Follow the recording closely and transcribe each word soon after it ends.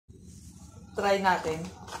Try natin.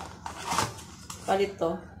 Palit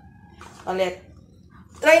to. Palit.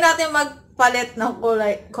 Try natin magpalit ng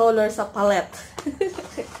color sa palette.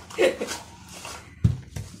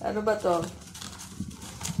 Ano ba to?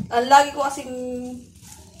 Ang lagi ko kasing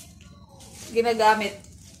ginagamit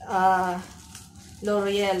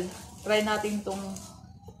L'Oreal. Try natin tong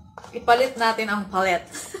ipalit natin ang palette.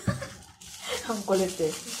 Ang kulit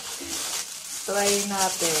eh. Try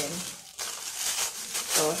natin.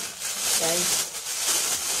 Ito. Guys.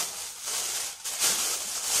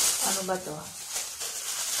 Ano ba to?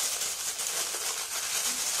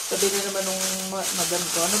 Sabi na naman nung madam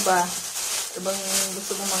ko, ano ba? Ano bang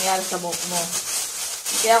gusto mong mangyari sa buhok mo?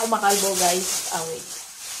 Kaya ako makalbo, guys. Wait.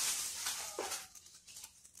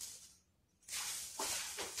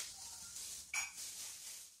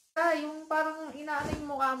 Yung parang inaano yung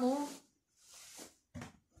mukha mo.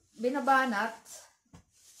 Binabanat.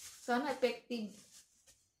 Sana effective.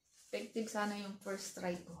 Effective sana yung first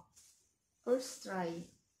try ko. First try.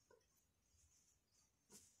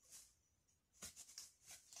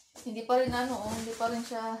 Hindi pa rin hindi pa rin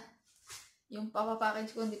siya, yung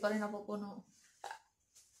papapackage ko, hindi pa rin napupuno.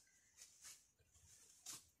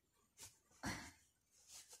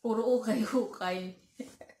 Puro ukay-ukay.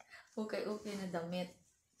 Ukay-ukay na damit.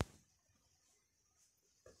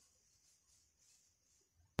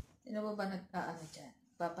 Sino ba nag-aano dyan?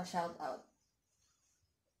 Papa-shout out.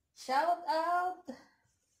 Shout out!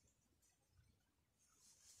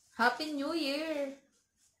 Happy New Year!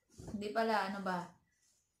 Hindi pala, ano ba?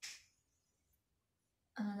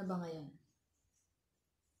 Ano na ba ngayon?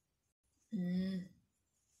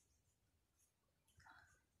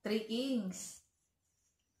 Three Kings.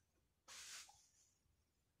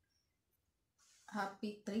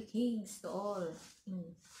 Happy Three Kings to all.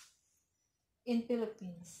 In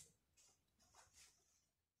Philippines.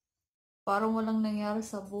 Parang walang nangyari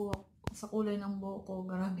sa buhok. Sa kulay ng buhok ko.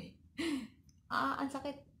 Grabe. Ang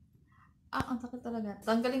sakit. Ang sakit talaga.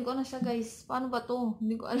 Tanggalin ko na siya, guys. Paano ba to?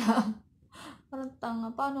 Hindi ko alam. Parang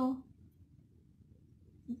tanga. Paano?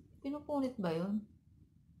 Pinupunit ba yun?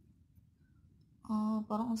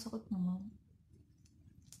 Parang ang sakit naman.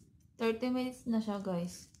 30 minutes na siya,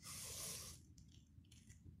 guys.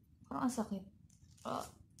 Parang ang sakit.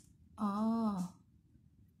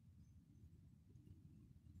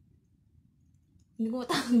 Hindi ko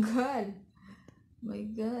matanggal. My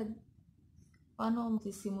God. Paano ako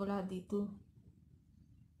magsisimula dito?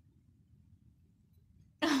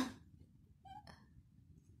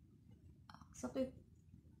 Sakit.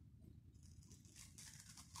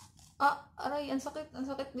 Aray, ang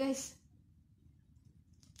sakit guys.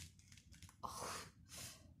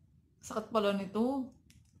 Sakit pala nito.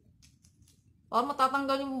 Parang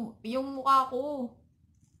matatanggal yung mukha ko.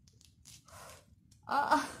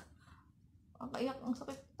 Ang kayak, ang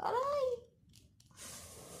sakit. Aray!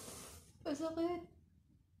 Ang sakit.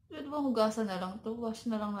 Pwede ba hugasan na lang to? Wash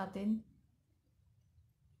na lang natin.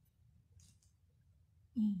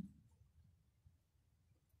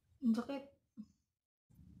 Ang sakit.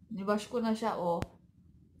 Niwash ko na siya, oh.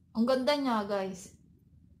 Ang ganda niya, guys.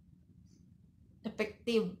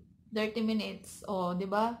 Effective. 30 minutes. Oh, di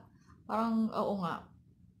ba? Parang, oo nga.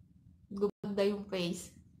 Gumanda yung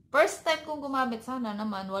face. First time kong gumamit, sana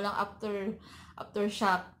naman. Walang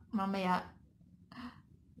aftershock. Mamaya.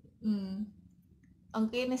 Ang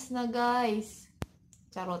kinis na, guys.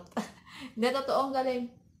 Charot. Hindi, totoo. Ang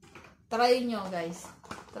galing. Try nyo, guys.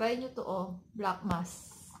 Try nyo to, oh. Black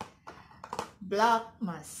mask. Black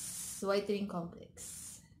mask. Whitening complex.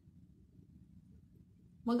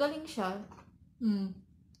 Magaling siya. 30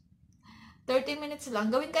 minutes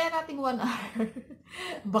lang. Gawin kaya natin 1 hour.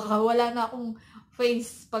 Baka wala na akong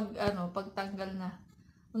face pagtanggal na.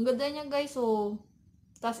 Ang ganda niya, guys, oh.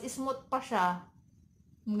 Tapos smooth pa siya.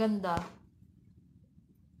 Ang ganda.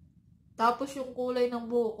 Tapos yung kulay ng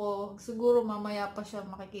buhok ko, siguro mamaya pa siya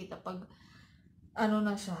makikita pag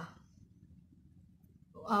na siya.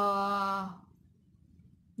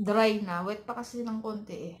 Dry na. Wet pa kasi ng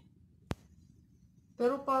konti eh.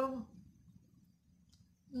 Pero parang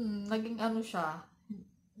naging siya.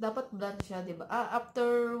 Dapat blonde siya, diba?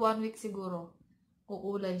 After 1 week siguro,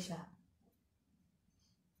 kukulay siya.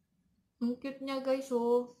 Ang cute niya, guys,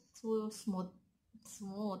 oh. So smooth.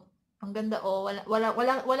 Smooth. Ang ganda, oh.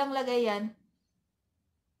 Walang lagay yan.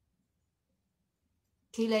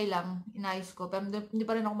 Kilay lang. Inayos ko. Pero hindi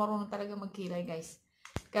pa rin ako marunong talaga magkilay, guys.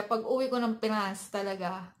 Kaya pag uwi ko ng Pinas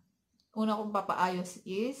talaga, una kong papaayos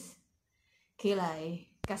is kilay.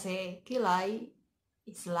 Kasi kilay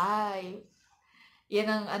is life. Yan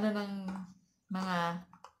ang ng mga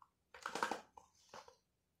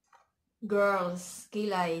girls,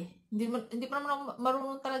 kilay. Hindi pa naman ako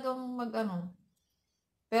marunong talagang mag-ano.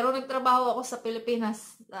 Pero nagtrabaho ako sa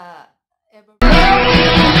Pilipinas.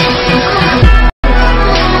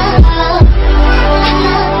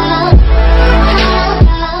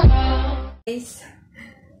 Guys,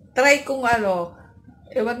 try kong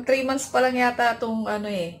ewan 3 months pa lang yata itong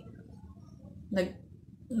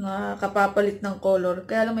nakapapalit ng color.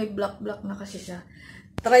 Kaya lang may black na kasi siya.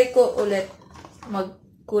 Try ko ulit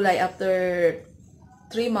magkulay after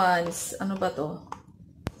 3 months. Ano ba to?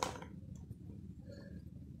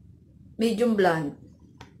 Medium blonde.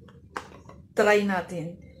 Try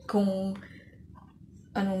natin kung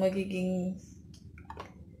anong magiging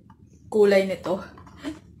kulay nito.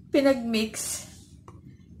 Pinag-mix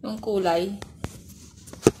yung kulay.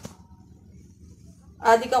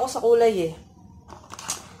 Adik ako sa kulay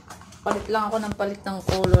Palit lang ako ng palit ng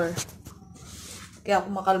color. Kaya ako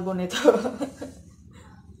makalbo nito.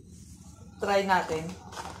 Try natin.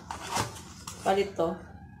 Palit to.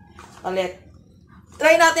 Palit.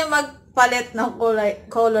 Try natin magpalit ng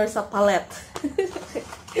color sa palette.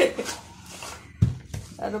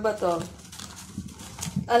 Ano ba to?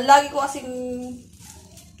 Ang lagi ko kasing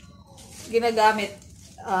ginagamit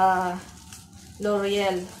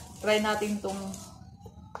L'Oreal. Try natin tong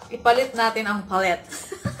ipalit natin ang palette.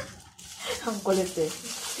 Ang kulit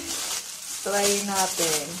Try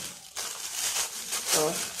natin. So,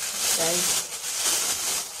 guys.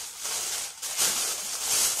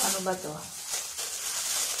 Ano ba to?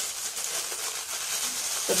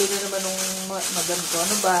 Sabi na naman nung madam ko,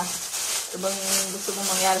 ano ba? Ano bang gusto mong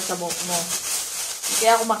mangyari sa buhok mo?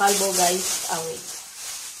 Kaya ako makalbo, guys. Wait.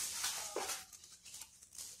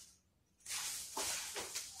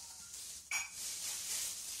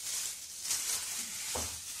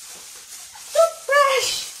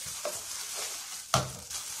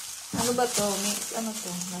 Ano ba to? Mix, ano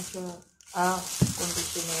to? Natural.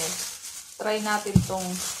 Conditioner. Try natin tong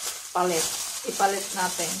palette. Ipalit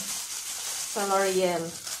natin sa L'Oreal.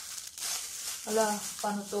 Wala,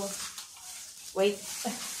 paano to? Wait.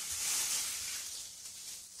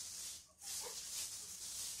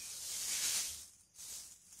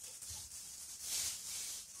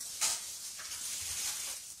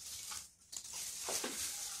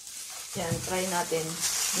 Yan, try natin.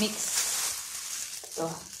 Mix.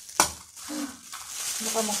 Ito.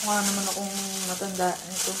 Mukha naman akong matanda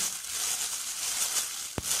nito.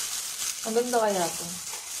 Ang ganda kaya ito.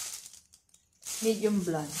 Medium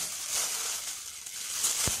blonde.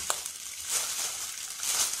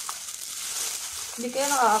 Hindi kaya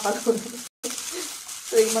nakakakalun.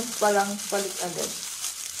 3 months pa lang palit agad.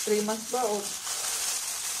 3 months ba o?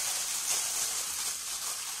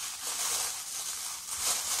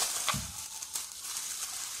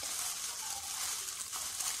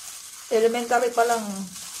 Elementary pa lang.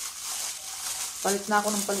 Palit na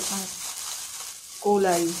ako ng palit ng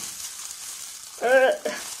kulay.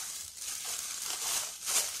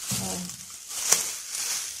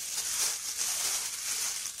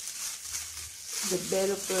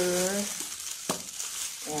 Developer.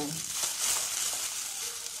 Ayan.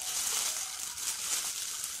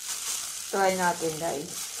 Try natin,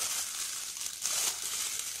 guys.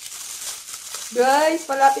 Guys,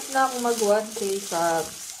 palapit na akong mag 1K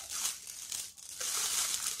subs.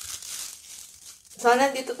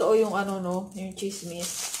 Sana hindi totoo yung yung chismis.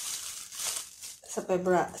 Sa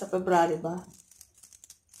February ba?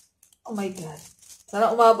 Oh my God.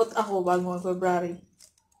 Sana umabot ako bago February.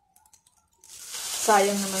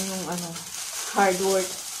 Sayang naman yung hard work.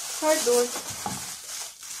 Hard work.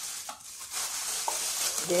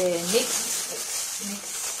 Then, mix.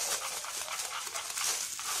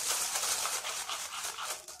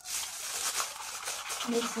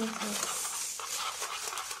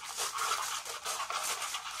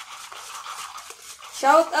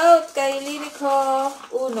 Shout out kay Linico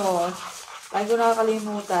Uno. Lagi ko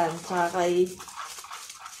nakakalimutan. Tsaka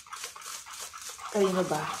kanino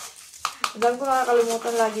ba? Dahil ko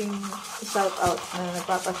nakakalimutan laging i-shout out na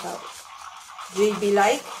nagpapa-shout. JB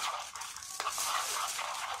Like.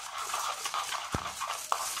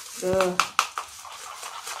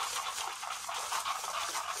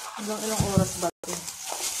 Hanggang ilang oras ba ito?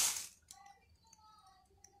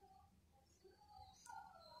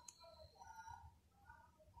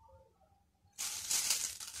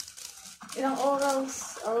 Ilang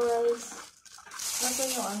oras?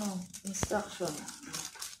 Nasaan yung instruction?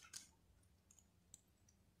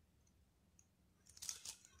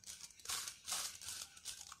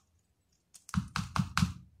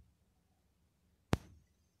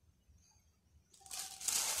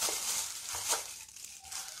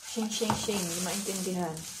 Shing. Hindi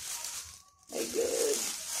maintindihan. My God.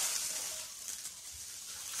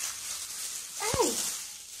 Ay!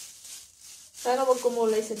 Sana wag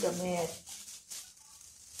kumulay sa damit.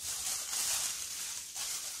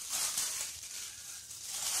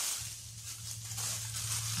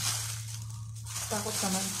 Takot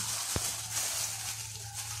naman.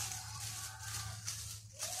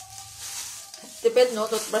 Tipid, no?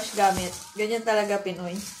 Toothbrush gamit. Ganyan talaga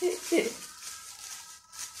Pinoy.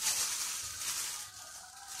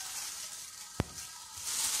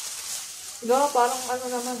 Go, parang ano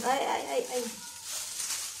naman. Ay.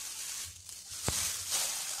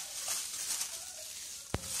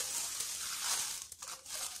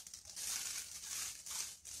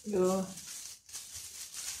 Go.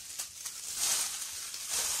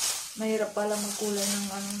 Mahirap pala magkulay ng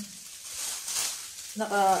ano.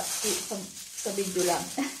 Sa video lang.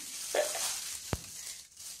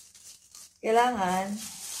 Kailangan,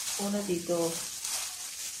 una dito.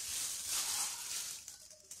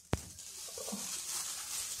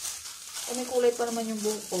 May kulay pa naman yung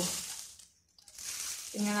buhok ko.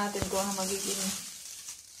 Tingnan natin kung ano magiging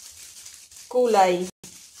kulay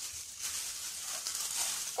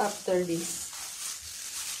after this.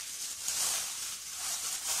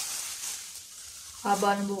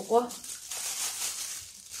 Haba ng buhok ko.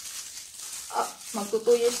 Magto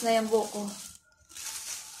 2 years na yung buhok ko.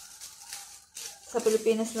 Sa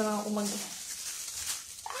Pilipinas na lang ako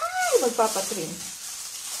magpapatrim.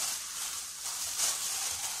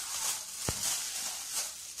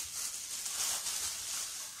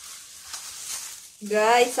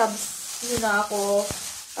 Guys, subs nyo na ako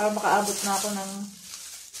para makaabot na ako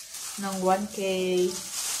ng 1K.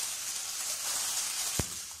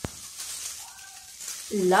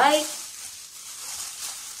 Like,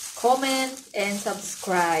 comment, and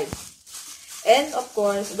subscribe. And of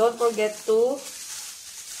course, don't forget to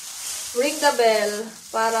ring the bell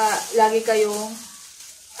para lagi kayong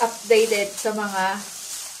updated sa mga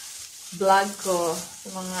vlog ko, sa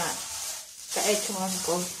mga ka-etchongan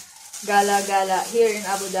ko. Gala-gala here in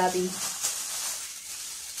Abu Dhabi.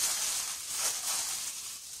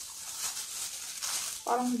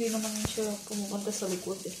 Parang hindi naman siya pumupunta sa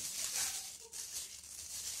likod eh.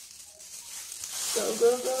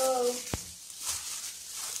 Go.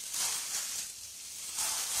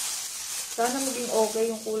 Sana maging okay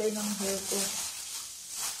yung kulay ng hair ko.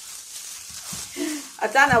 At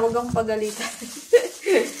sana wag kang pagalitan.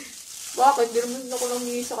 Bakit? Di naman ako lang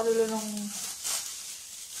hingi sa kanila ng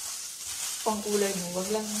pangkulay mo. Wag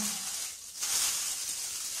lang.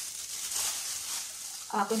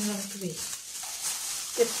 Akin lang ito eh.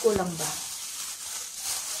 Trip ko lang ba?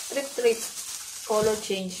 Trip. Color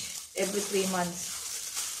change. Every 3 months.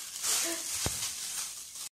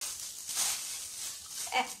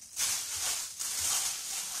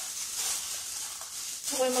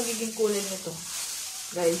 Ano yung magiging kulay nito?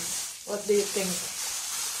 Guys, what do you think?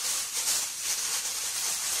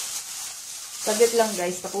 Saglit lang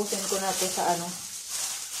guys, tapusin ko na ito sa ano.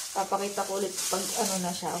 Papakita ko ulit pag ano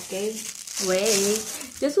na siya, okay? Wait.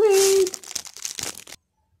 Just wait.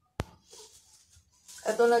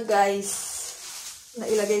 Ito na guys.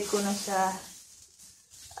 Nailagay ko na siya.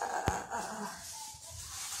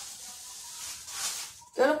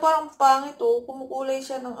 Pero parang pangit oh. Kumukulay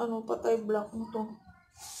siya ng ano, patay black nito.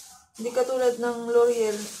 Hindi katulad ng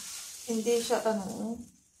L'Oreal. Hindi siya ano.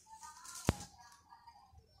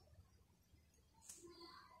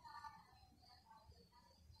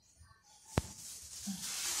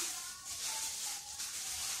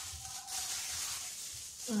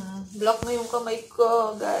 Black na yung kamay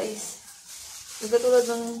ko, guys. Hindi katulad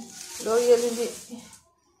ng L'Oreal, hindi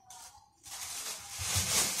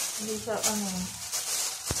siya ano.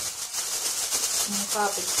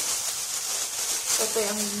 Kapit. Patay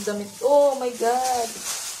ang damit. Oh my God.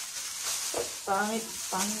 Pangit.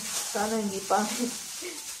 Sana hindi pangit.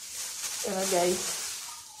 Pero guys.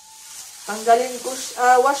 Tanggalin ko,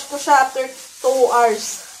 wash ko siya after 2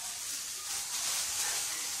 hours.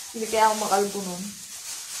 Hindi kaya ako makalbo nun.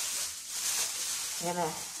 Yan na.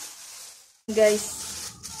 Guys.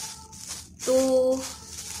 2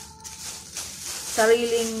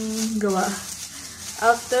 sariling gawa.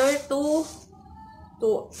 After 2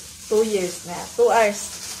 years na. 2 hours.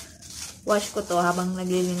 Wash ko to habang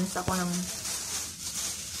naglilinis ako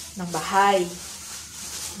ng bahay.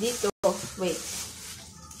 Dito. Wait.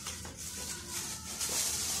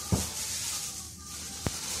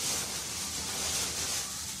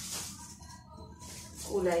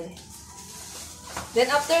 Kulay. Then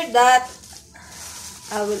after that,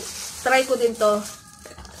 I will try ko din to.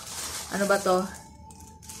 Ano ba to?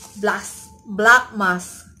 Black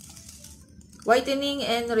mask. Whitening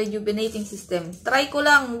and rejuvenating system. Try ko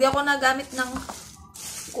lang. Hindi ako nagamit ng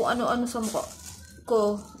kung ano-ano sa mukha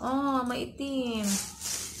ko. Maitim.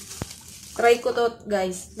 Try ko to,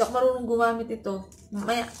 guys. Hindi ako marunong gumamit ito.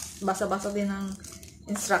 Maya, basa-basa din ang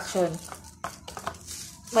instruction.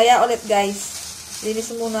 Maya ulit, guys.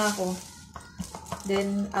 Linis muna ako.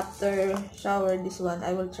 Then, after shower this one,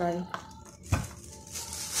 I will try.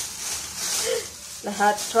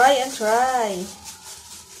 Lahat, try and try.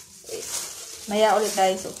 Wait. Maya ulit,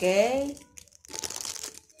 guys, okay?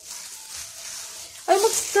 Ay,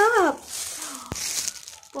 mag-stop!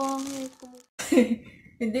 Pangit ko.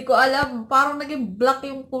 Hindi ko alam. Parang naging black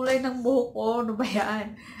yung kulay ng buhok ko. Ano ba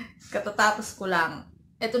yan? Katatapos ko lang.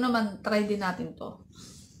 Ito naman, try din natin to.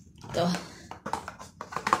 Ito.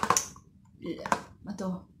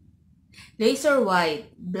 Ito. Laser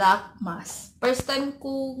white. Black mask. First time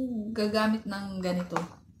ko gagamit ng ganito.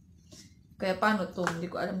 Kaya paano to? Hindi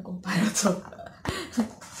ko alam kung paano to.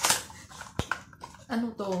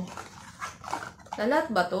 Ano to?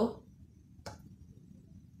 Lalat ba to?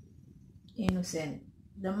 Innocent.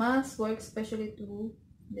 The mask works especially to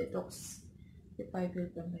detox the fiber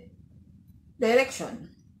from it.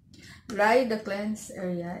 Direction. Dry the cleansed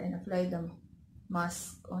area and apply the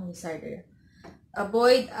mask on the side area.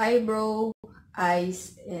 Avoid eyebrow,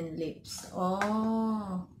 eyes, and lips.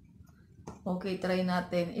 Oh. Okay, try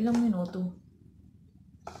natin. Ilang minuto?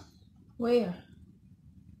 Where?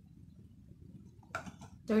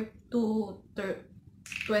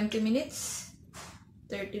 20 minutes?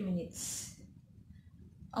 30 minutes.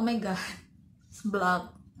 Oh my God. It's black.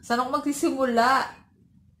 Saan ako magsisimula?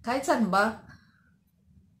 Kahit saan ba?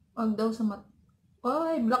 Wag daw sa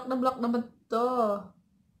ay, black na black naman to.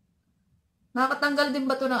 Nakakatanggal din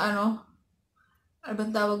ba to ng ano? Ano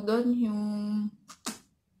bang tawag doon? Yung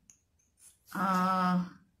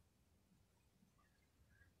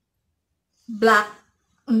black.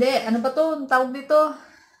 Hindi. Ano ba to? Ang tawag dito?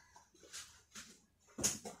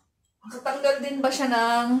 Nakatanggal din ba siya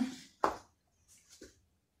ng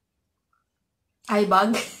eye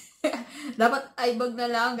bag? Dapat eye bag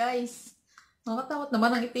na lang, guys. Nakatakot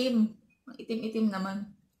naman ang itim. Ang itim-itim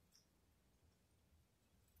naman.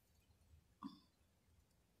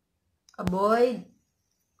 Avoid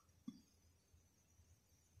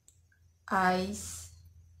eyes.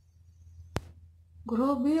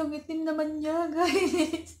 Grabe, ang itim naman niya,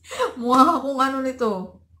 guys. Mukha akong ano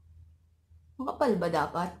nito. Makapal ba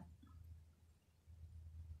dapat?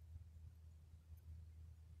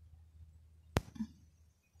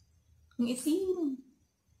 Ang itim.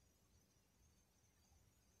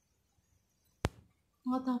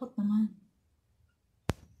 Nakatakot naman.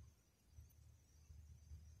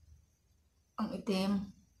 Ang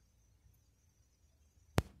itim.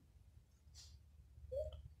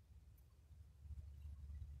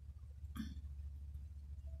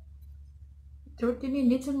 $30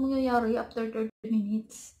 minutes ang mangyayari after 30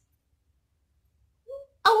 minutes.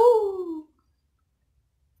 Oh!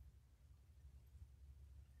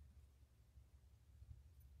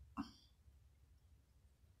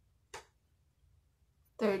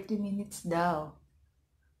 $30 minutes daw.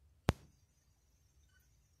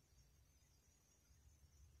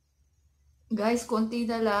 Guys, konti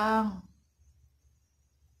na lang.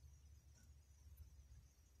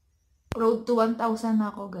 Road to 1,000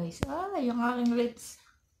 na ako, guys. Yung aking lips.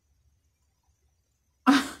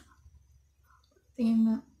 Tingin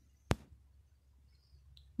na.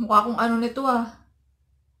 Mukha akong ano nito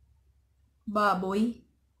baboy.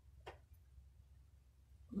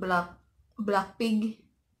 Black pig.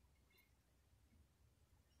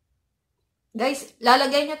 Guys,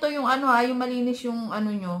 lalagay nyo to yung ano yung malinis yung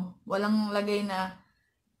ano nyo. Walang lagay na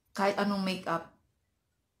kahit anong makeup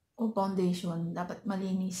o foundation. Dapat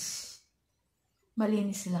malinis.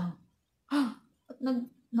 Malinis lang. At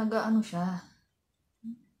nag-ano siya.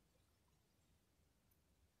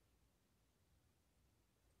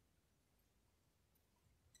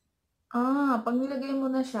 Pag nilagay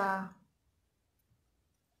mo na siya,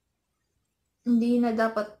 hindi na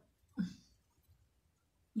dapat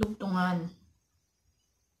dugtungan.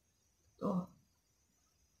 Ito.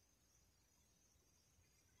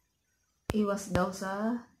 Iwas daw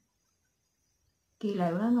sa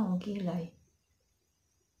kilay. Wala na akong kilay.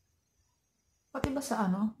 Pati ba sa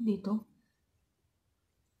ano? Dito?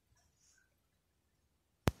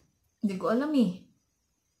 Hindi ko alam eh.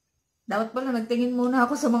 Dapat pala nagtingin muna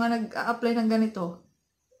ako sa mga nag-a-apply ng ganito.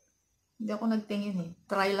 Hindi ako nagtingin eh.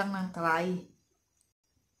 Try lang ng try.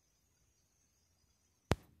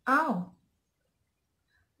 Ow!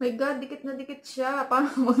 My God, dikit na dikit siya.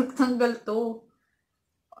 Paano magtanggal to?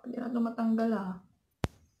 Hindi na ito matanggal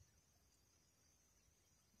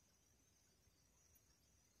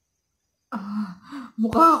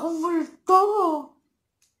mukha akong multo.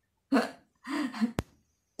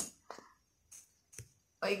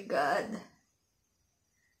 My God.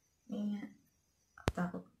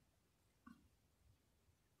 Takot.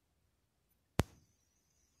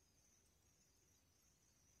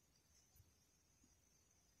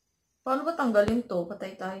 Paano ba tanggalin to?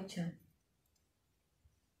 Patay tayo dyan.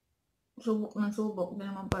 Subok ng subok. Hindi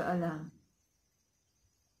naman pala alam.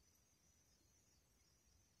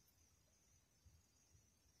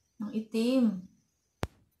 Ang itim.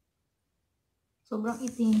 Sobrang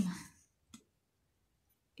itim.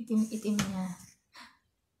 Itim niya.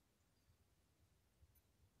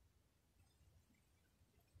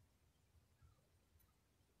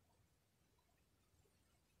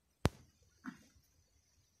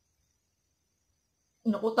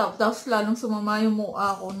 Naku, tapos lalong sumama yung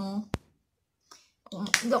mukha ko, no?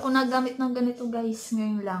 Hindi ako nagamit ng ganito, guys.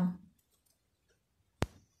 Ngayon lang.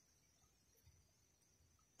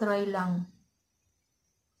 Try lang.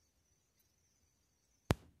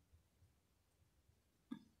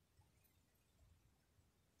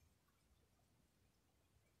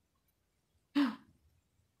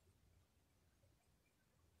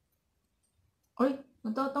 Ay,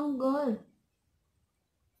 matatanggal.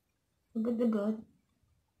 Agad-agad.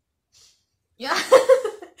 Yeah.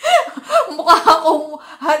 Mukha akong,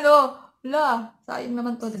 sayang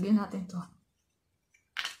naman to. Lagyan natin to.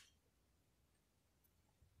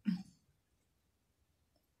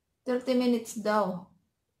 $30 minutes daw.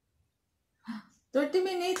 30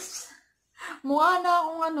 minutes? Mukha na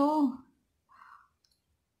akong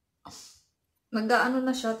nag-ano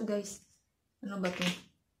na siya, guys. Ano ba to?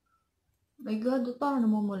 My God, parang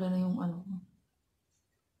namumula na yung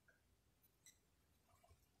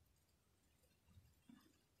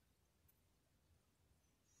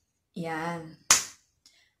Yan.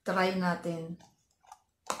 Try natin.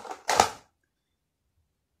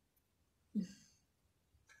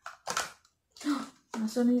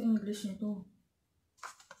 Nasaan yung English nito?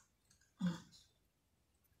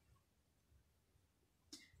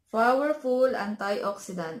 Powerful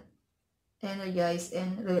antioxidant. Energize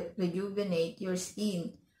and rejuvenate your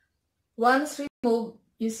skin. Once removed,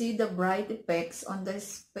 you see the bright effects on the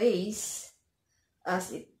face as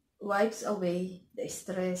it wipes away the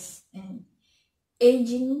stress and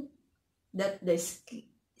aging that the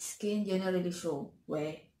skin generally show.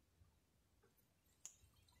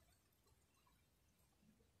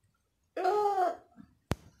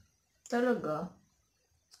 Talaga?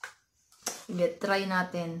 Sige, try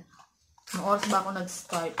natin. Anong oras ba ako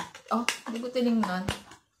nag-start? Oh, hindi ko tinignan.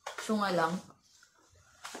 Sunga lang.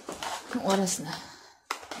 Anong oras na?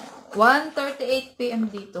 1:38 PM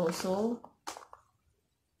dito. So,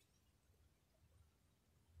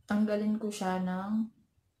 tanggalin ko siya ng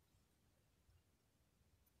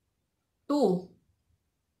 2.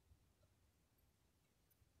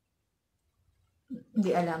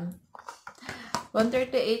 Hindi alam.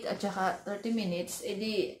 1:38 at saka 30 minutes.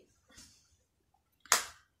 Edi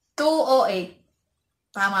 2:08.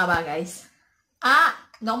 Tama ba, guys?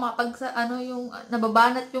 Hindi ako yung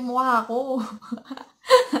nababanat yung mukha ko.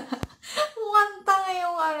 Mukhang tanga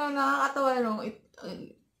yung nakakatawa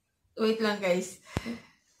wait lang, guys.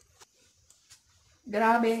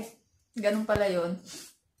 Grabe. Ganun pala yun.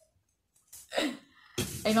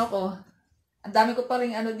 Ay, nako. Ang dami ko pa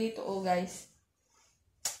rin dito, guys.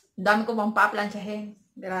 Ang dami ko pang paplansyahin.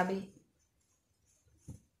 Grabe.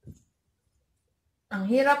 Ang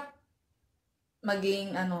hirap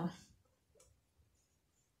maging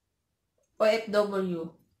OFW.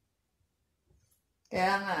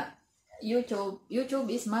 Kaya nga, YouTube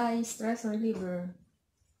is my stress reliever.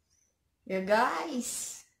 Yeah,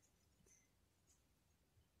 guys.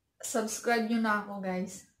 Subscribe nyo na ako,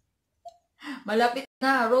 guys. Malapit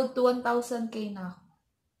na. Road to 1,000K na ako.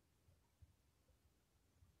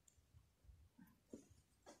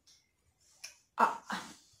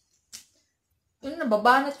 Yun,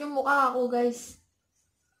 nababanat yung mukha ako, guys.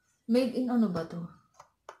 Made in ba to?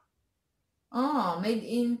 Made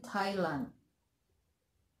in Thailand.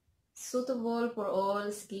 Suitable for all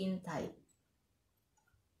skin type.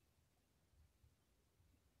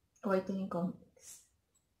 Whitening complex.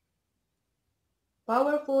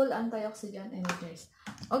 Powerful antioxidant energies.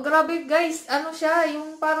 Oh, grabe, guys. Siya?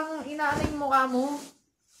 Yung parang inaano yung mukha mo.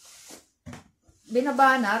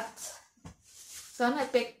 Binabanat. Sana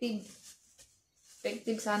effective.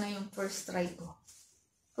 Effective sana yung first try ko.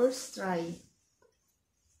 First try.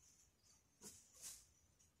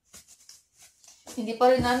 Hindi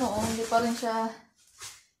pa rin hindi pa rin siya,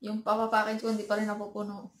 yung papapackage ko, hindi pa rin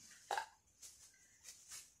napupuno.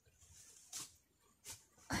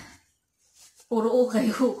 Puro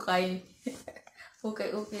ukay-ukay.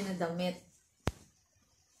 Ukay-ukay na damit.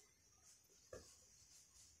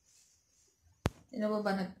 Sino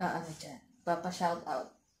ba nag-aano dyan? Papa-shout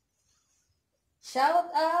out.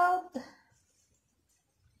 Shout out!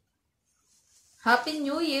 Happy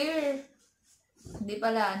New Year! Hindi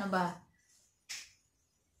pala, ano ba?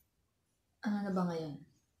 Ano na ba ngayon?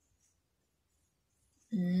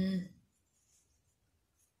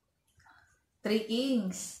 Three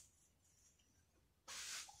Kings.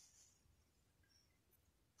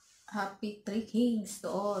 Happy Three Kings to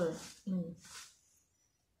all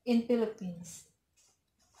in Philippines.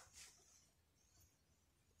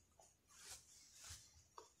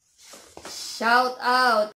 Shout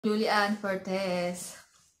out, Julian Fortes.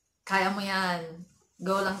 Kaya mo yan.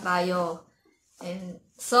 Go lang tayo. And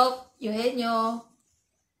Sok Eugenio.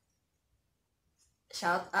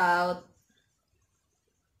 Shout out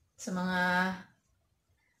sa mga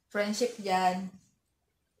friendship dyan.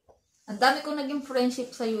 Ang dami kong naging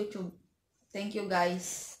friendship sa YouTube. Thank you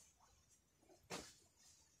guys.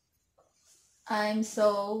 I'm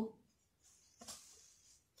so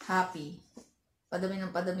happy. Padami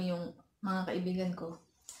ng padami yung mga kaibigan ko.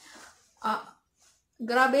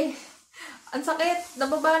 Grabe. Ang sakit.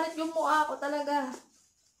 Nababanat yung mukha ko talaga.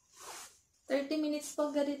 30 minutes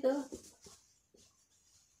pag ganito.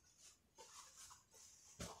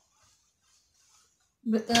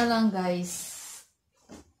 Buti na lang guys.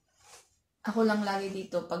 Ako lang lagi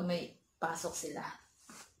dito pag may pasok sila.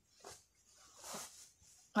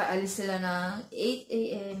 Kaya alis sila ng 8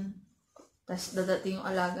 a.m. Tapos dadating yung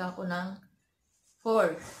alaga ko ng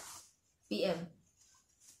 4 p.m.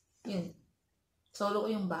 Yun. Solo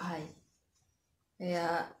ko yung bahay.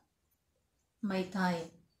 Kaya may time.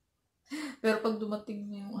 Pero pag dumating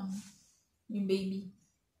na yung baby,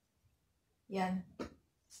 yan.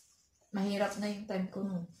 Mahirap na yung time ko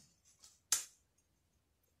nun.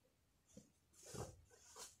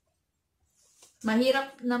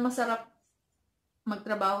 Mahirap na masarap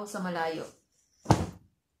magtrabaho sa malayo.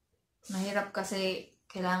 Mahirap kasi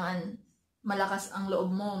kailangan malakas ang loob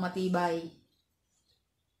mo, matibay.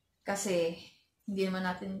 Kasi hindi naman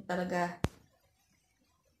natin talaga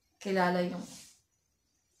kilala yung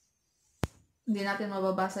hindi natin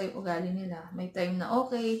mababasa yung ugali nila. May time na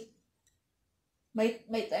okay.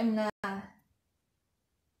 May time na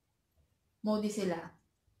moody sila.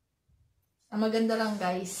 Ang maganda lang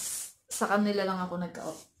guys, sa kanila lang ako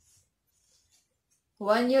nagka-off.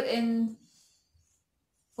 1 year and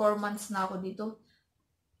 4 months na ako dito.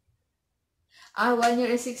 1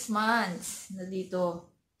 year and 6 months na dito.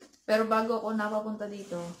 Pero bago ako napapunta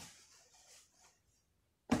dito,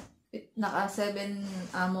 naka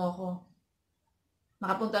 7 amo ako.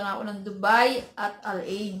 Nakapunta na ako ng Dubai at Al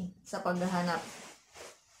Ain sa paghahanap.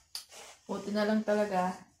 Buti na lang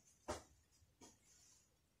talaga.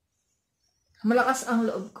 Malakas ang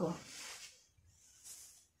loob ko.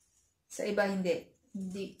 Sa iba hindi.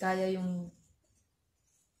 Hindi kaya yung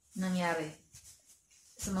nangyari.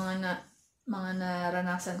 Sa mga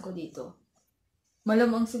naranasan ko dito.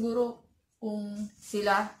 Malamang siguro kung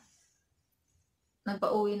sila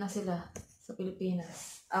nagpa-uwi na sila sa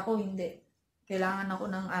Pilipinas. Ako hindi. Kailangan ako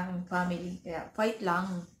ng aking family. Kaya fight lang.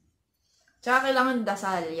 Tsaka kailangan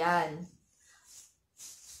dasal. Yan.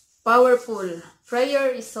 Powerful.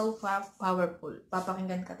 Prayer is so powerful.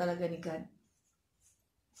 Papakinggan ka talaga ni God.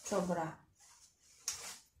 Sobra.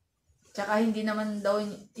 Tsaka hindi naman daw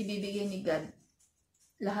ibibigay ni God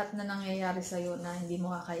lahat na nangyayari sa'yo na hindi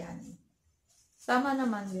mo kakayanin. Tama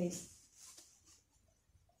naman guys.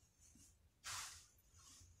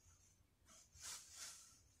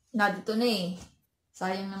 Dito na eh.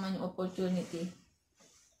 Sayang naman yung opportunity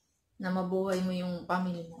na mabuhay mo yung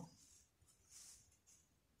family mo.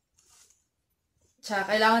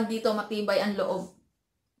 Tsaka kailangan dito matibay ang loob.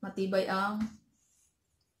 Matibay ang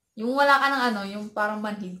yung wala ka ng yung parang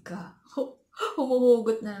manhid ka.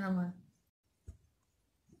 Humuhugot na naman.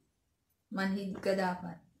 Manhid ka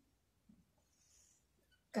dapat.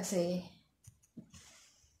 Kasi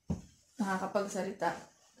nakakapagsalita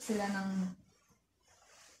sila ng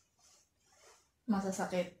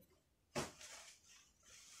masasakit.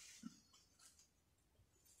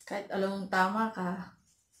 Kahit alam mong tama ka,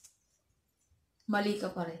 mali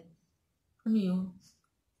ka pa rin. Ano yun?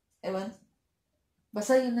 Ewan.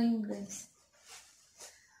 Basta yun na yun, guys.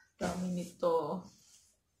 Dami nito.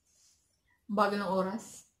 Bago ng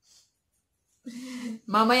oras.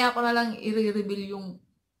 Mamaya ko na lang i-reveal yung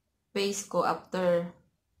face ko after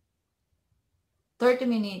 30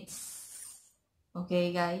 minutes.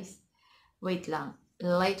 Okay, guys? Wait lang.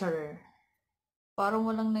 Later. Parang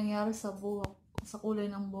walang nangyari sa buhok. Sa kulay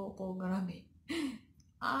ng buhok ko. Grabe.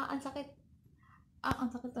 Ang sakit.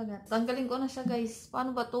 Ang sakit agad. Tanggalin ko na siya, guys.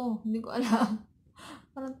 Paano ba to? Hindi ko alam.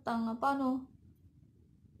 Parang tanga. Paano?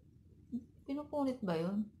 Pinupunit ba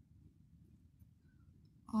yun?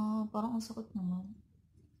 Parang ang sakit naman.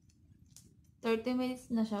 30 minutes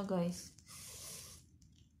na siya, guys.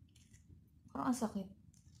 Parang ang sakit.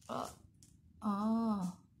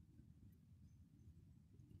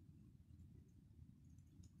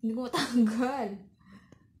 Hindi ko matanggal.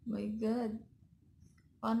 My God.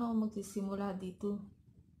 Paano ako magsisimula dito?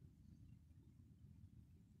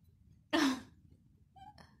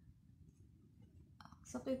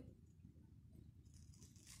 Sakit.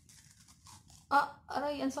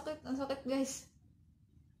 Aray, ang sakit guys.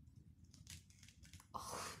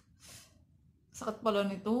 Sakit pala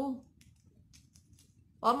nito.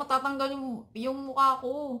 Parang matatanggal yung mukha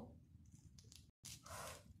ko.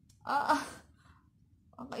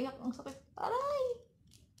 Ang kaiyak, ang sakit. Aray!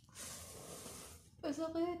 Ang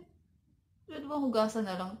sakit. Pwede ba hugasan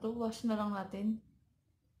na lang to? Wash na lang natin.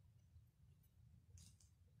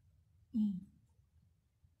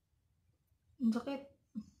 Ang sakit.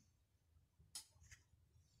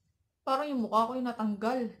 Parang yung mukha ko yung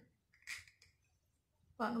natanggal.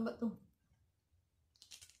 Paano ba to?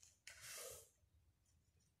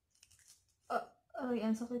 Aray,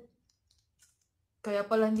 ang sakit. Kaya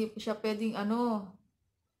pala hindi siya pwedeng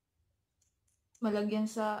malagyan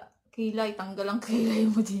sa kilay. Tanggal ang kilay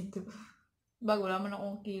mo dito. Bago wala man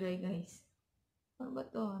akong kilay, guys. Ano ba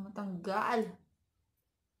to? Matanggal.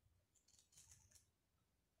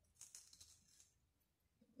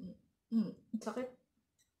 Sakit.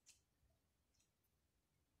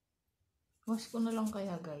 Wash ko na lang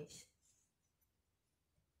kaya, guys.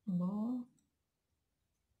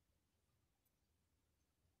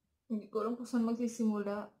 Hindi ko alam kung saan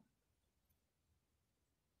magsisimula.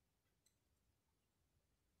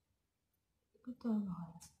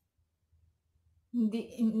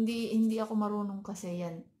 Hindi ako marunong kasi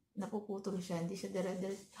yan. Napuputol siya. Hindi siya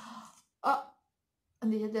dire-diretso.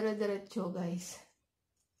 Hindi siya dire-diretso, guys.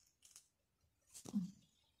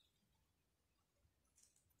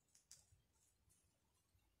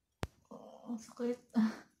 Ang sakit.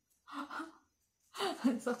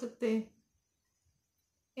 Ang sakit eh.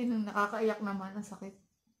 Nung nakakaiyak naman, ang sakit.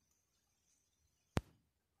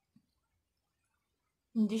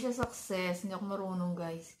 Hindi siya success. Hindi ako marunong,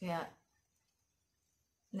 guys. Kaya,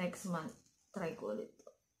 next month, try ko ulit.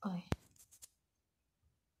 Ay.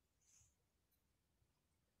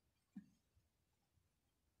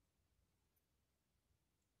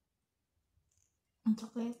 Ang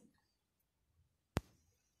sakit.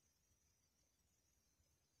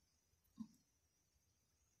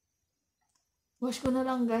 Wash ko na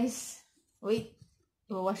lang, guys. Wait.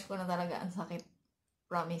 I-wash ko na talaga. Ang sakit.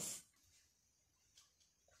 Promise.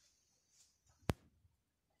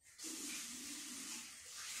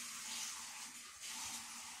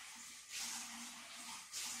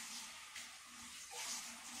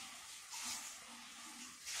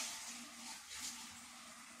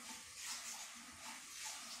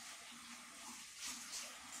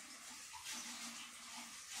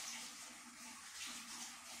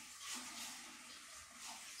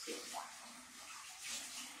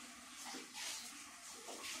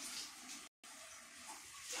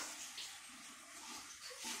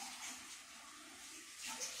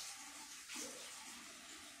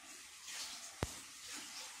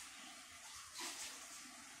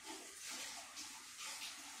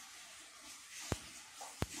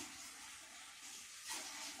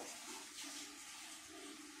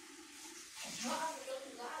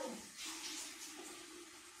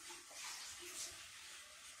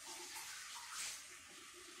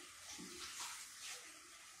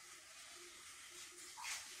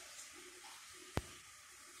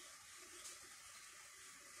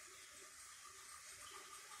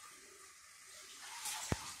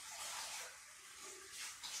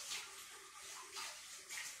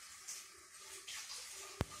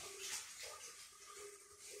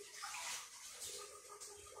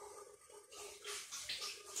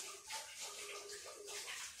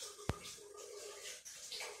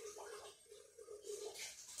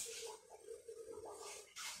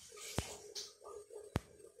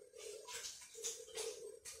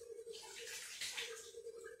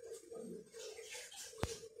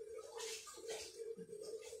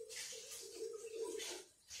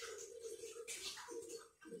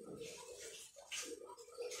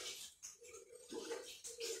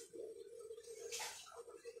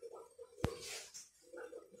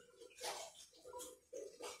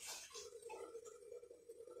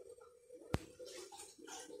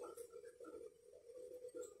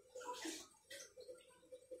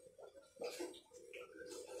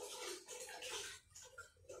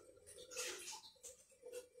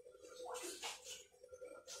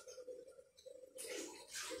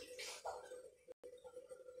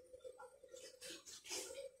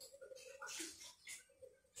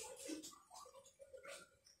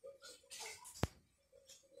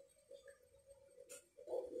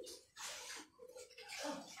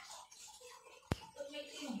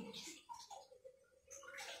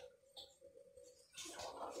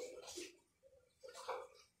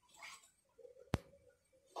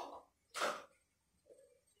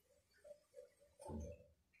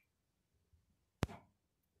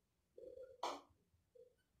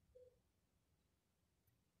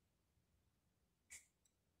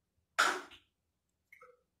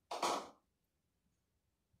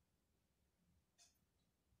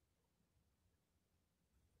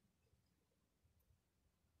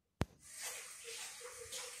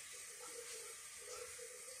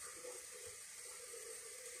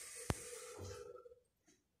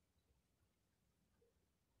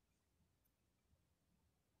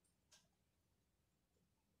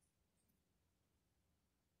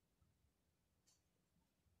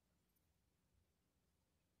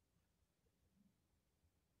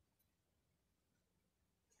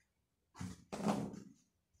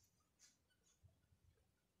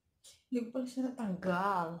 Hindi ko pala siya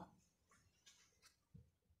natanggal.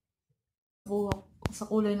 Buhok. Sa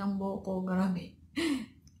kulay ng buhok ko. Grabe.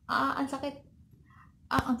 Ang sakit.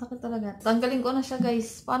 Ang sakit talaga. Tanggalin ko na siya,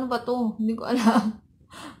 guys. Paano ba to? Hindi ko alam.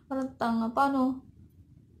 Parang tanga. Paano?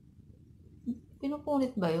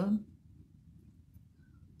 Pinupunit ba yun?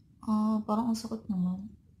 Parang ang sakit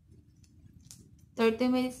naman.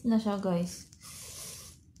 30 minutes na siya, guys.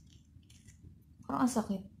 Parang ang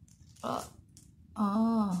sakit.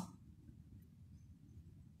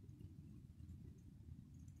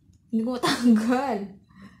 Hindi ko matanggal.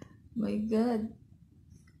 My God.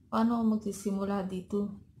 Paano ako magsisimula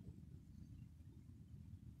dito?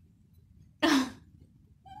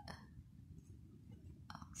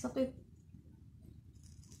 Sakit.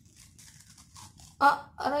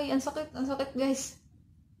 Aray, ang sakit. Ang sakit, guys.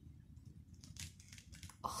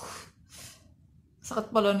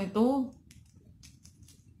 Sakit pala nito.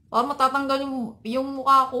 Parang matatanggal yung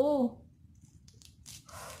mukha ko.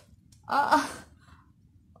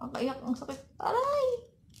 Ang kaiyak. Ang sakit. Aray!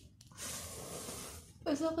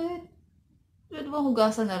 Ang sakit. Pwede ba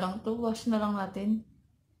hugasan na lang to? Wash na lang natin.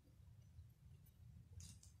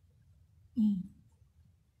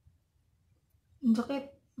 Ang sakit.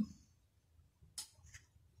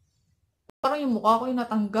 Parang yung mukha ko yung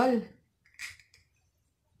natanggal.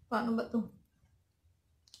 Paano ba to?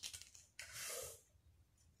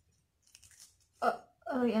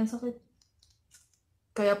 Aray, ang sakit.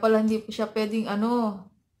 Kaya pala hindi po siya pwedeng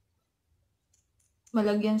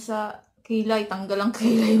malagyan sa kilay. Tanggal ang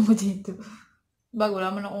kilay mo dito. Bago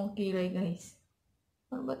wala man akong kilay, guys.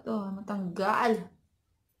 Ano ba to? Matanggal.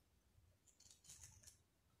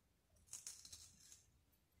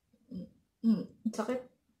 Sakit.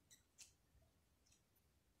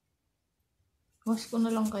 Wash ko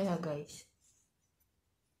na lang kaya, guys.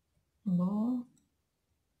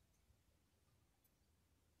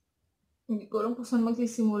 Hindi ko alam kung saan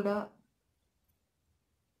magsisimula.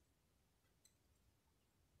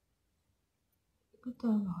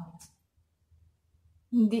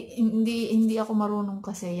 Hindi ako marunong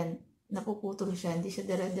kasi yan. Napuputol siya. Hindi siya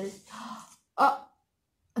dire-diretso.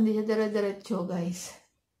 Hindi siya dire-diretso, guys.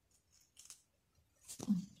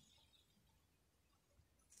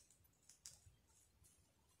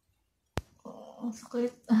 Ang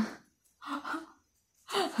sakit.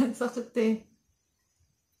 Ang sakit eh.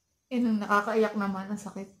 Nakakaiyak naman. Ang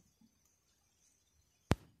sakit.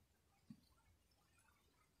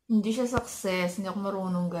 Hindi siya success. Hindi ako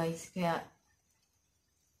marunong, guys. Kaya,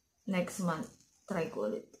 next month, try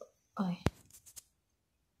ko ulit. Ay.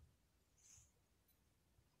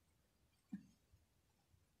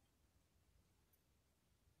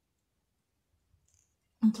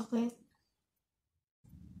 Ang sakit.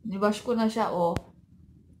 Nibash ko na siya, oh.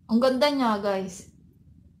 Ang ganda niya, guys.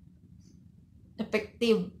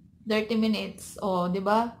 Effective. 30 minutes. Oh, di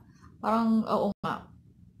ba? Parang, oo nga.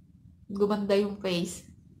 Gumanda yung face.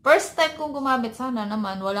 First time kong gumamit, sana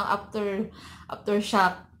naman. Walang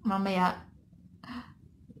aftershock. Mamaya.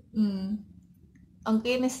 Ang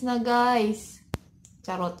kinis na, guys.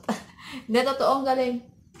 Charot. Hindi, totoo. Ang galing.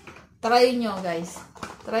 Try nyo, guys.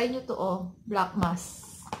 Try nyo to, oh. Black mask.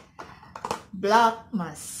 Black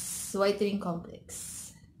mask. Whitening complex.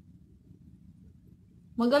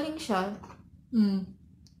 Magaling siya. 30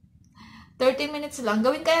 minutes lang.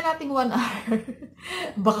 Gawin kaya natin 1 hour.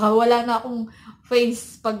 Baka wala na akong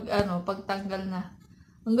face pagtanggal na.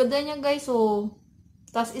 Ang ganda niya, guys, oh.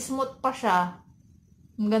 Tapos smooth pa siya.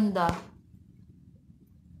 Ang ganda.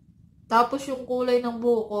 Tapos yung kulay ng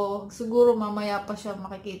buhok ko, siguro mamaya pa siya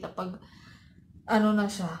makikita pag na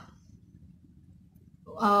siya.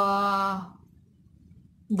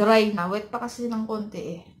 Dry na. Wet pa kasi ng konti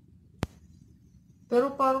eh.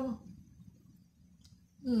 Pero parang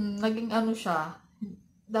naging siya.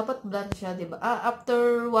 Dapat blonde siya, diba?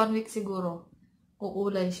 After 1 week siguro,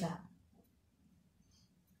 kukulay siya.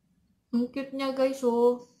 Ang cute niya, guys,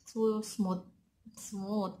 oh. So smooth.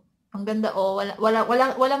 Smooth. Ang ganda, oh.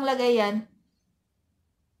 Walang lagay yan.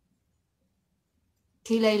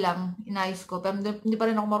 Kilay lang. Inayos ko. Pero hindi pa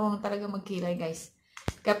rin ako marunong talaga magkilay, guys.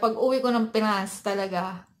 Kaya pag uwi ko ng Pinas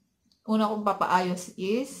talaga, una kong papaayos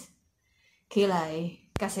is kilay.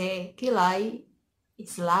 Kasi kilay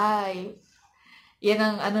is life. Yan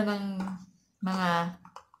ang ng mga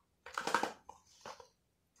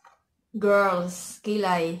girls,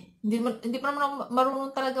 kilay. Hindi pa naman ako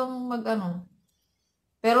marunong talagang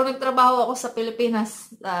Pero nagtrabaho ako sa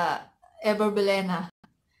Pilipinas, Ever Belena.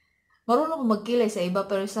 Marunong ako magkilay sa iba,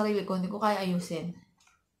 pero sa sarili ko, hindi ko kaya ayusin.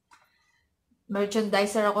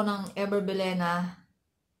 Merchandiser ako ng Ever Belena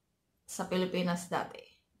sa Pilipinas dati.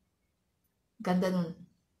 Ganda nun.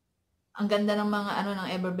 Ang ganda ng mga ano ng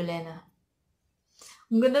Everbelena.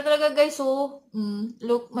 Ang ganda talaga guys, oh.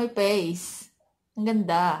 Look my face. Ang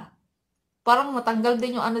ganda. Parang matanggal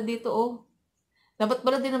din yung ano dito, oh. Dapat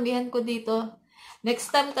pala dinamihan ko dito.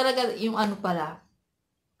 Next time talaga yung ano pala.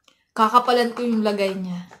 Kakapalan ko yung lagay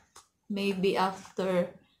niya. Maybe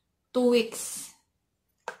after 2 weeks.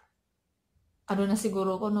 Ano na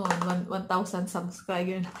siguro ko no, 1,000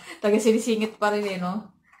 subscribers. Taga sinisingit pa rin eh,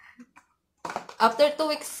 no? After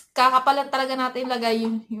 2 weeks, kakapalan talaga natin lagay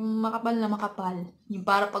yung makapal na makapal. Yung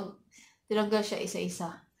para pag tinanggal siya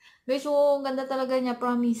isa-isa. Guys, oh, ang ganda talaga niya,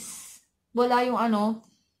 promise. Wala yung ano.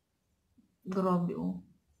 Grabe, oh.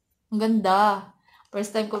 Ang ganda.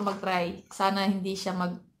 First time ko mag-try. Sana hindi siya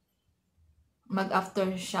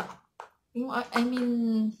mag-aftershock. I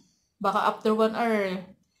mean, baka after 1 hour,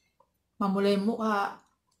 mamulay yung mukha.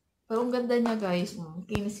 Pero ang ganda niya, guys.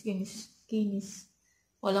 Kinis.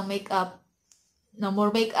 Walang makeup. No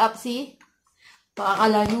more makeup, see?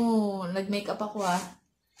 Pakakala nyo, nag-makeup ako, ha.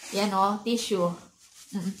 Yan, oh, tissue.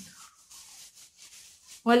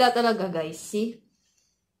 Wala talaga, guys, see?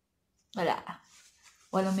 Wala.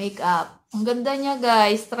 Walang makeup. Ang ganda niya,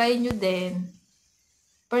 guys. Try nyo din.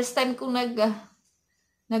 First time kong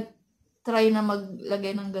nag-try na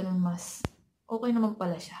maglagay ng ganun mas. Okay naman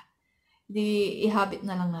pala siya. Di i-habit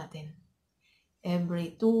na lang natin.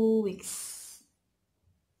 Every 2 weeks.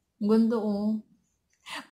 Ang ganda, oh.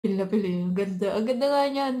 Pila-pila. Ang ganda. Ang ganda nga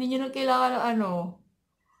niya. Hindi nyo na kailangan ng ano.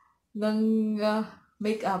 Ng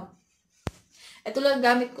makeup. Ito lang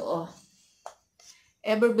gamit ko, oh.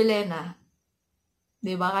 Everbelena.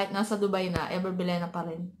 Diba? Kahit nasa Dubai na, Everbelena pa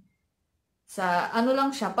rin. Sa, ano lang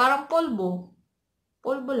siya, parang polvo.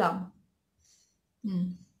 Polvo lang.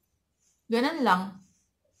 Ganon lang.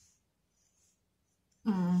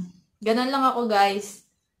 Ganon lang ako, guys.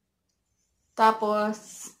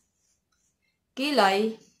 Tapos,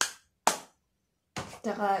 kilay.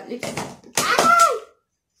 Tsaka lipstick. Ay!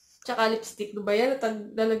 Tsaka lipstick. Diba yan?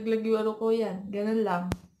 Dalaglag yung ano ko yan. Ganon lang.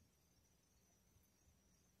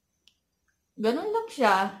 Ganon lang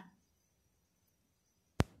siya.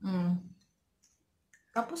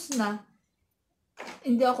 Tapos na.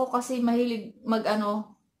 Hindi ako kasi mahilig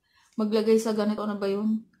maglagay sa ganito na ba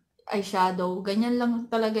yun? Eyeshadow. Ganyan lang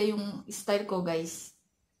talaga yung style ko, guys.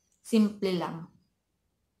 Simple lang.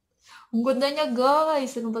 Ang ganda niya,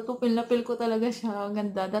 guys. Ano ba ito? Pil ko talaga siya. Ang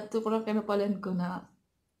ganda. Dato ko lang kinapalan ko na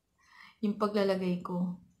yung paglalagay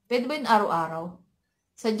ko. Pwede ba yung araw-araw?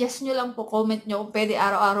 Suggest nyo lang po, comment nyo kung pwede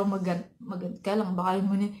araw-araw ka lang. Baka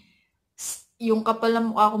yung kapal na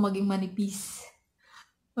mukha ko maging manipis.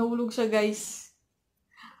 Nahulog siya, guys.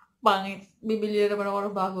 Pangit. Bibili na naman ako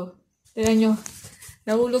ng bago. Tingnan nyo.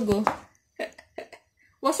 Nahulog, oh.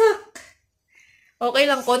 Wasak. Okay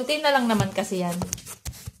lang. Konti na lang naman kasi yan.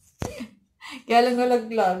 Kaya lang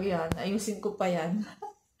nalaglag yan. Ayusin ko pa yan.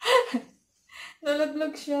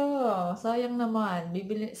 Nalaglag siya. Sayang naman.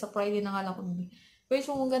 Bibili sa Friday na nga lang ako. Guys,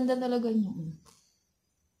 ang ganda talaga niyo.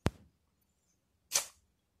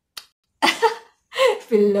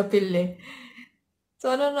 Feel na feel eh.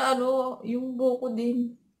 Sana na yung buko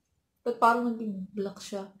din. But parang naging black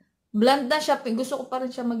siya. Blonde na siya. Gusto ko pa rin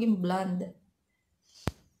siya maging blonde.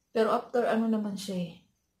 Pero after naman siya eh.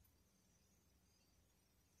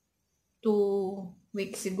 2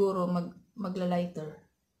 weeks siguro magla-lighter.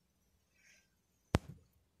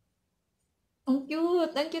 Ang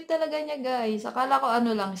cute. Ang cute talaga niya, guys. Akala ko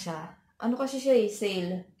lang siya. Ano kasi siya eh,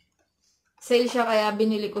 sale. Sale siya kaya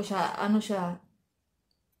binili ko siya. Ano siya?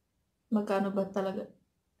 Magkano ba talaga?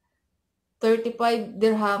 35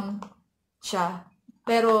 dirham siya.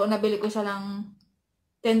 Pero nabili ko siya lang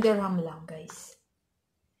 10 dirham lang, guys.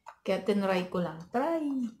 Kaya tinry ko lang. Try.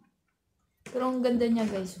 Pero ang ganda niya,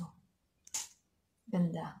 guys. Oh.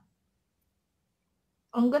 Ganda.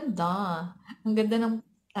 Ang ganda. Ang ganda ng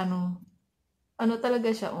ano talaga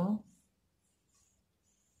siya, oh.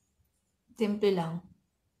 Simple lang.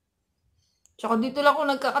 Tsaka dito lang ako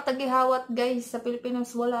nagkakatagihawat, guys. Sa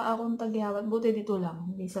Pilipinas, wala akong tagihawat. Buti dito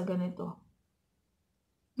lang. Hindi sa ganito.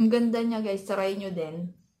 Ang ganda niya, guys. Try nyo din.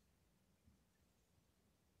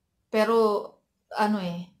 Pero,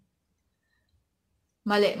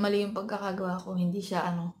 mali yung pagkakagawa ko. Hindi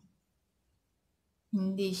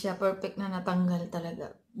siya perfect na natanggal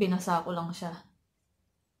talaga. Binasa ko lang siya.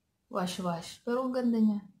 Wash. Pero ang ganda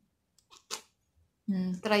niya.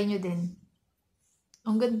 Try nyo din.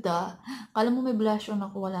 Ang ganda. Kala mo may blush on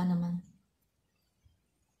ako. Wala naman.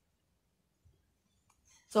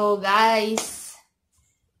 So, guys.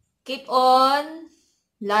 Keep on.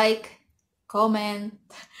 Like. Comment.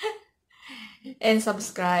 And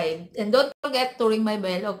subscribe. And don't forget to ring my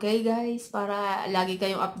bell. Okay, guys? Para lagi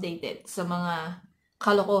kayong updated sa mga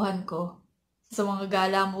kalokohan ko, sa mga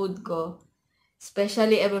gala mood ko.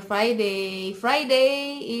 Especially every Friday.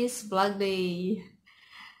 Friday is vlog day.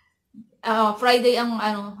 Friday ang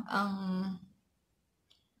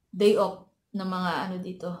day off ng mga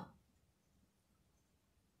dito.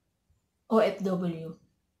 OFW.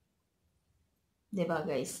 Diba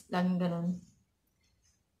guys? Laging ganun.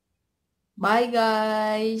 Bye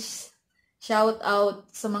guys! Shout out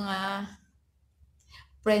sa mga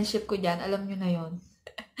friendship ko dyan. Alam nyo na yon.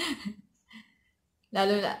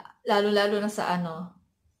 lalo na sa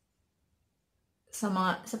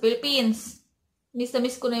sa Philippines. Miss na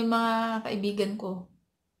miss ko na yung mga kaibigan ko.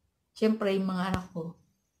 Siyempre, yung mga anak ko.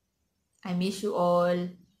 I miss you all.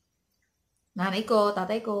 Nanay ko,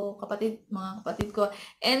 tatay ko, mga kapatid ko.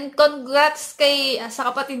 And congrats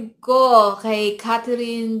sa kapatid ko, kay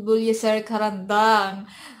Catherine Bulyeser Karandang.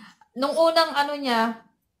 Nung unang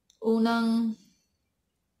unang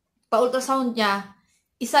pa-ultrasound niya,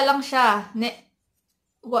 isa lang siya.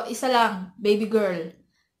 Isa lang, baby girl.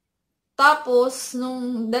 Tapos,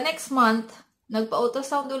 nung the next month,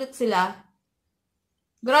 nagpa-ultrasound ulit sila.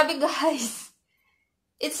 Grabe guys!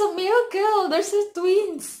 It's a miracle! There's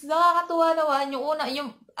twins! Nakakatuwa naman.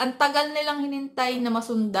 Ang tagal nilang hinintay na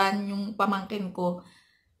masundan yung pamangkin ko.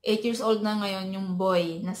 8 years old na ngayon yung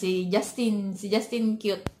boy na si Justin. Si Justin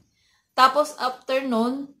cute. Tapos after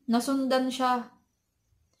nun, nasundan siya.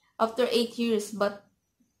 After 8 years. But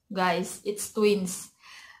guys, it's twins.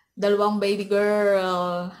 Dalawang baby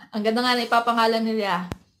girl. Ang ganda nga na ipapangalan nila.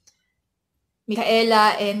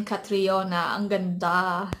 Micaela and Catriona. Ang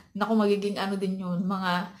ganda. Naku, magiging din yun.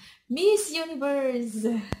 Mga Miss Universe.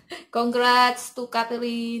 Congrats to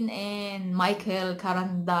Catherine and Michael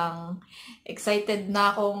Karandang. Excited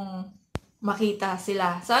na akong makita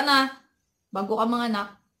sila. Sana, bago ka mga anak,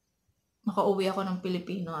 makauwi ako ng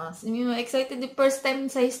Pilipinas. Excited the first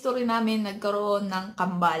time sa history namin nagkaroon ng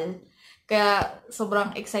kambal. Kaya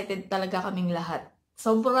sobrang excited talaga kaming lahat.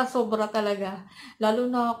 Sobra talaga. Lalo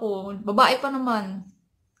na ako. Babae pa naman.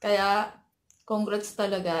 Kaya, congrats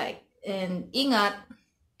talaga. And ingat.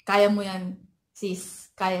 Kaya mo yan, sis.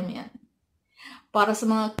 Kaya mo yan. Para sa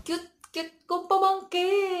mga cute kong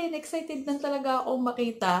pamangkin. Excited na talaga akong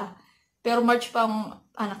makita. Pero March pa ang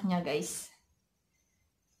anak niya, guys.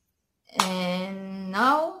 And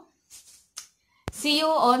now, see you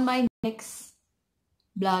on my next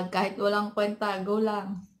vlog. Kahit walang kwenta, go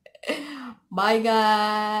lang. Bye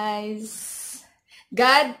guys!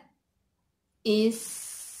 God is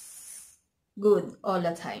good all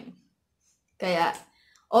the time. Kaya,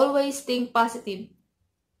 always think positive.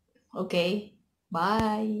 Okay?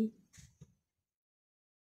 Bye!